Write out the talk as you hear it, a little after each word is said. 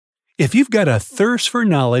If you've got a thirst for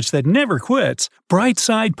knowledge that never quits,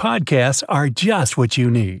 Brightside Podcasts are just what you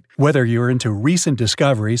need. Whether you're into recent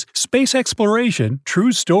discoveries, space exploration,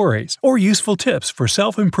 true stories, or useful tips for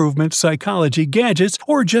self-improvement, psychology, gadgets,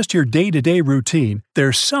 or just your day-to-day routine,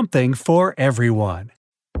 there's something for everyone.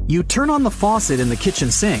 You turn on the faucet in the kitchen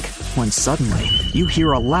sink when suddenly you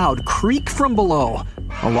hear a loud creak from below.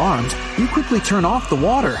 Alarmed, you quickly turn off the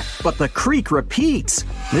water, but the creak repeats,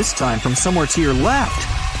 this time from somewhere to your left.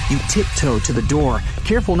 You tiptoe to the door,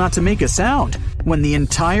 careful not to make a sound, when the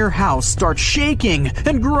entire house starts shaking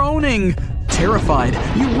and groaning. Terrified,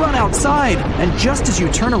 you run outside, and just as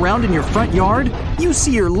you turn around in your front yard, you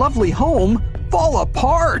see your lovely home fall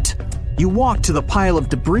apart. You walk to the pile of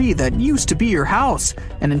debris that used to be your house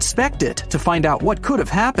and inspect it to find out what could have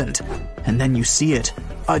happened. And then you see it,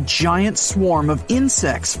 a giant swarm of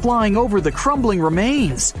insects flying over the crumbling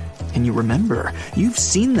remains. And you remember, you've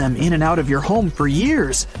seen them in and out of your home for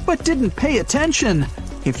years, but didn't pay attention.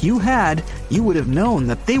 If you had, you would have known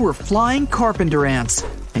that they were flying carpenter ants,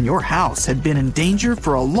 and your house had been in danger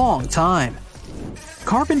for a long time.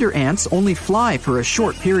 Carpenter ants only fly for a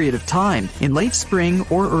short period of time in late spring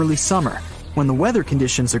or early summer, when the weather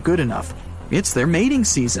conditions are good enough. It's their mating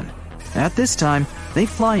season. At this time, they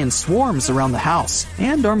fly in swarms around the house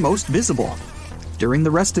and are most visible. During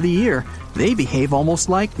the rest of the year, they behave almost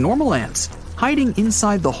like normal ants, hiding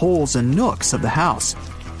inside the holes and nooks of the house.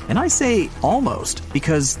 And I say almost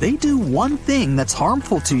because they do one thing that's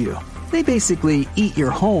harmful to you. They basically eat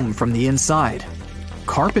your home from the inside.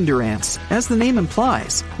 Carpenter ants, as the name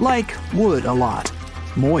implies, like wood a lot.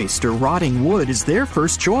 Moist or rotting wood is their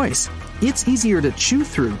first choice. It's easier to chew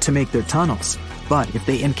through to make their tunnels. But if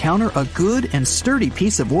they encounter a good and sturdy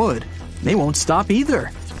piece of wood, they won't stop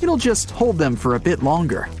either. It'll just hold them for a bit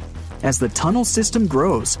longer. As the tunnel system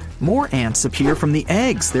grows, more ants appear from the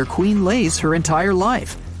eggs their queen lays her entire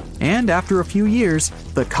life. And after a few years,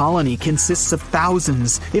 the colony consists of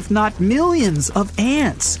thousands, if not millions, of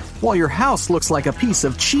ants, while your house looks like a piece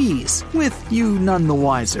of cheese, with you none the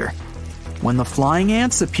wiser. When the flying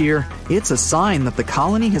ants appear, it's a sign that the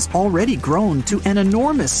colony has already grown to an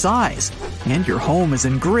enormous size, and your home is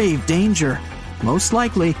in grave danger. Most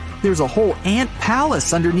likely, there's a whole ant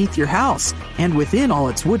palace underneath your house, and within all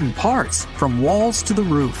its wooden parts, from walls to the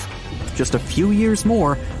roof. Just a few years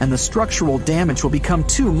more, and the structural damage will become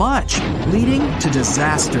too much, leading to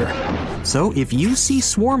disaster. So if you see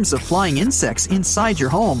swarms of flying insects inside your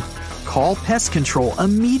home, call pest control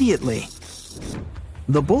immediately.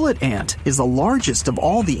 The bullet ant is the largest of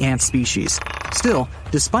all the ant species. Still,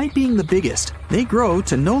 despite being the biggest, they grow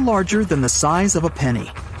to no larger than the size of a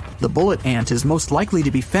penny. The bullet ant is most likely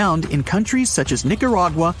to be found in countries such as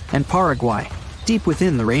Nicaragua and Paraguay, deep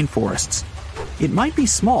within the rainforests. It might be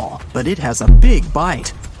small, but it has a big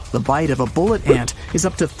bite. The bite of a bullet ant is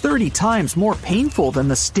up to 30 times more painful than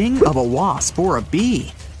the sting of a wasp or a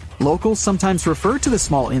bee. Locals sometimes refer to the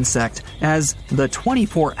small insect as the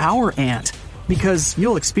 24-hour ant, because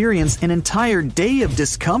you'll experience an entire day of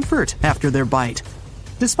discomfort after their bite.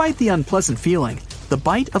 Despite the unpleasant feeling, the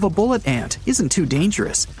bite of a bullet ant isn't too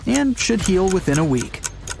dangerous and should heal within a week.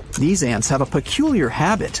 These ants have a peculiar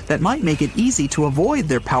habit that might make it easy to avoid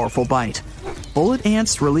their powerful bite. Bullet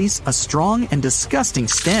ants release a strong and disgusting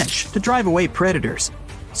stench to drive away predators.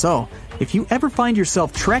 So, if you ever find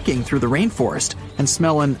yourself trekking through the rainforest and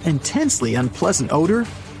smell an intensely unpleasant odor,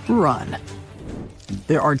 run.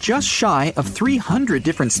 There are just shy of 300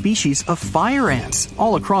 different species of fire ants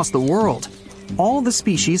all across the world. All the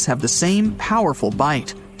species have the same powerful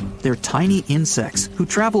bite. They're tiny insects who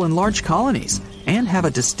travel in large colonies and have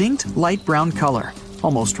a distinct light brown color,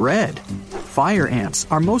 almost red. Fire ants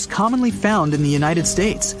are most commonly found in the United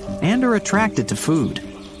States and are attracted to food.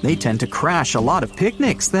 They tend to crash a lot of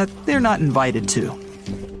picnics that they're not invited to.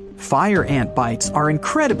 Fire ant bites are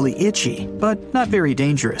incredibly itchy, but not very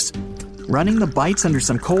dangerous. Running the bites under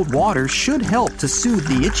some cold water should help to soothe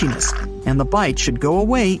the itchiness, and the bite should go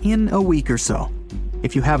away in a week or so.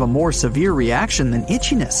 If you have a more severe reaction than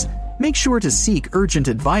itchiness, make sure to seek urgent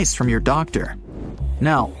advice from your doctor.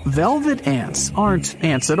 Now, velvet ants aren't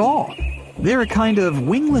ants at all. They're a kind of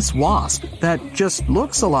wingless wasp that just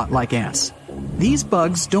looks a lot like ants. These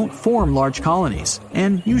bugs don't form large colonies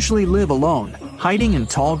and usually live alone, hiding in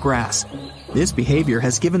tall grass. This behavior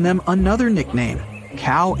has given them another nickname,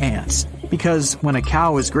 cow ants, because when a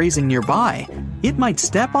cow is grazing nearby, it might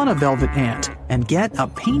step on a velvet ant and get a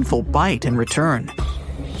painful bite in return.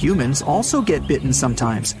 Humans also get bitten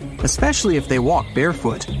sometimes, especially if they walk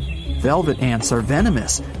barefoot. Velvet ants are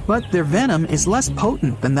venomous, but their venom is less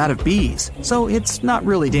potent than that of bees, so it's not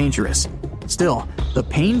really dangerous. Still, the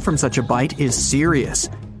pain from such a bite is serious.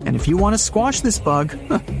 And if you want to squash this bug,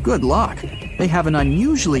 good luck. They have an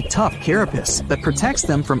unusually tough carapace that protects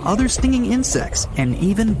them from other stinging insects and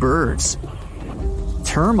even birds.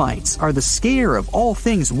 Termites are the scare of all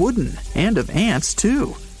things wooden, and of ants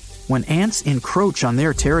too. When ants encroach on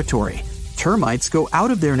their territory, termites go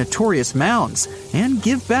out of their notorious mounds and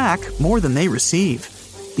give back more than they receive.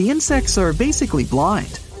 The insects are basically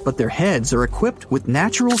blind, but their heads are equipped with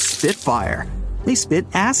natural spitfire. They spit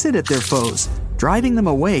acid at their foes, driving them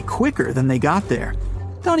away quicker than they got there.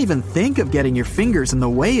 Don't even think of getting your fingers in the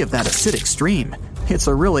way of that acidic stream. It's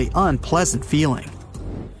a really unpleasant feeling.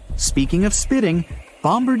 Speaking of spitting,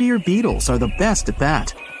 bombardier beetles are the best at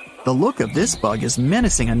that. The look of this bug is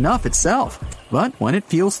menacing enough itself, but when it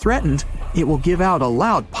feels threatened, it will give out a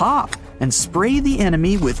loud pop and spray the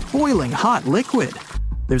enemy with boiling hot liquid.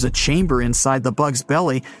 There's a chamber inside the bug's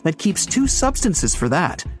belly that keeps two substances for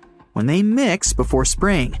that. When they mix before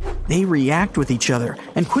spraying, they react with each other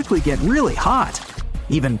and quickly get really hot.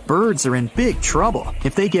 Even birds are in big trouble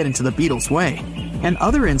if they get into the beetle's way, and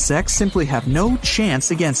other insects simply have no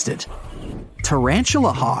chance against it.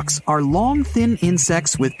 Tarantula hawks are long, thin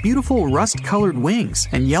insects with beautiful rust-colored wings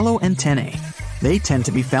and yellow antennae. They tend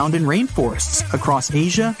to be found in rainforests across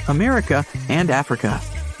Asia, America, and Africa.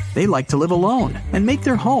 They like to live alone and make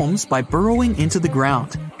their homes by burrowing into the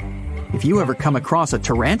ground. If you ever come across a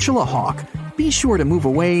tarantula hawk, be sure to move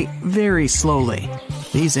away very slowly.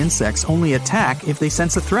 These insects only attack if they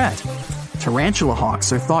sense a threat. Tarantula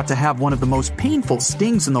hawks are thought to have one of the most painful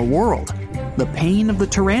stings in the world. The pain of the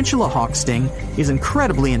tarantula hawk sting is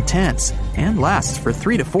incredibly intense and lasts for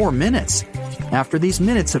 3 to 4 minutes. After these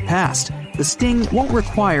minutes have passed, the sting won't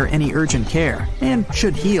require any urgent care and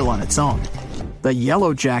should heal on its own. The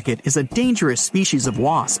yellow jacket is a dangerous species of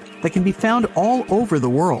wasp that can be found all over the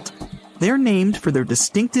world. They're named for their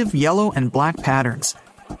distinctive yellow and black patterns.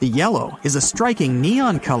 The yellow is a striking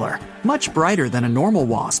neon color, much brighter than a normal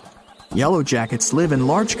wasp. Yellow jackets live in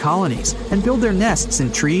large colonies and build their nests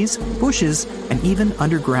in trees, bushes, and even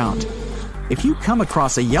underground. If you come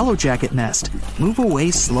across a yellow jacket nest, move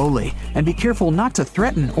away slowly and be careful not to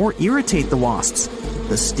threaten or irritate the wasps.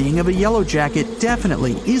 The sting of a yellow jacket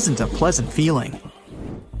definitely isn't a pleasant feeling.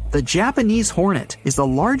 The Japanese hornet is the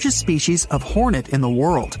largest species of hornet in the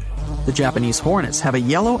world. The Japanese hornets have a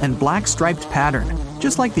yellow and black striped pattern,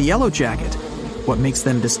 just like the yellow jacket. What makes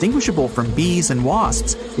them distinguishable from bees and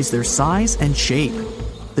wasps is their size and shape.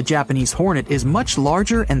 The Japanese hornet is much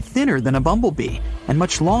larger and thinner than a bumblebee, and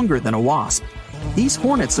much longer than a wasp. These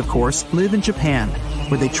hornets, of course, live in Japan,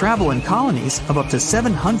 where they travel in colonies of up to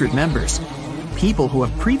 700 members. People who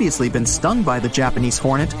have previously been stung by the Japanese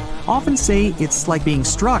hornet often say it's like being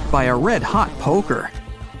struck by a red-hot poker.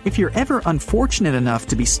 If you're ever unfortunate enough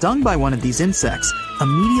to be stung by one of these insects,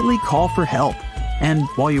 immediately call for help. And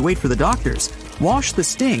while you wait for the doctors, wash the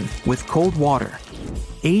sting with cold water.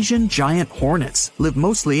 Asian giant hornets live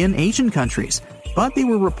mostly in Asian countries, but they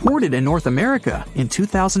were reported in North America in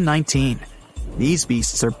 2019. These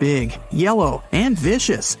beasts are big, yellow, and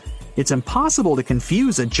vicious. It's impossible to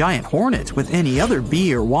confuse a giant hornet with any other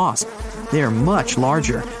bee or wasp. They are much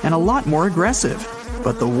larger and a lot more aggressive.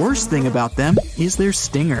 But the worst thing about them is their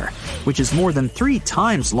stinger, which is more than 3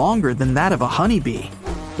 times longer than that of a honeybee.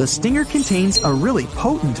 The stinger contains a really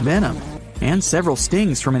potent venom, and several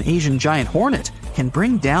stings from an Asian giant hornet can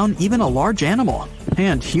bring down even a large animal,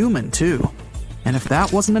 and human too. And if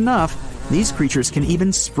that wasn't enough, these creatures can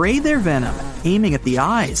even spray their venom, aiming at the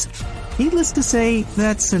eyes. Needless to say,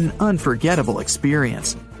 that's an unforgettable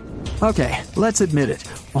experience. Okay, let's admit it,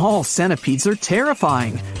 all centipedes are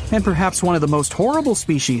terrifying, and perhaps one of the most horrible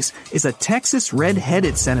species is a Texas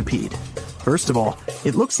red-headed centipede. First of all,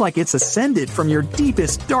 it looks like it's ascended from your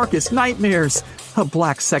deepest, darkest nightmares. A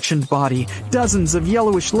black-sectioned body, dozens of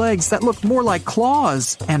yellowish legs that look more like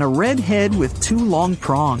claws, and a red head with 2 long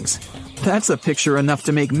prongs. That's a picture enough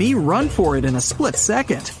to make me run for it in a split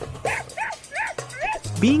second.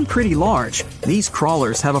 Being pretty large, these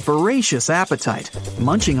crawlers have a voracious appetite,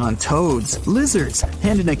 munching on toads, lizards,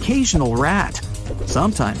 and an occasional rat.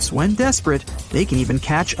 Sometimes, when desperate, they can even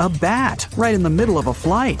catch a bat right in the middle of a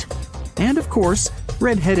flight. And of course,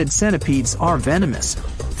 red-headed centipedes are venomous,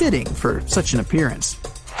 fitting for such an appearance.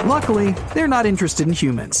 Luckily, they're not interested in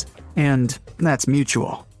humans, and that's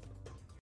mutual.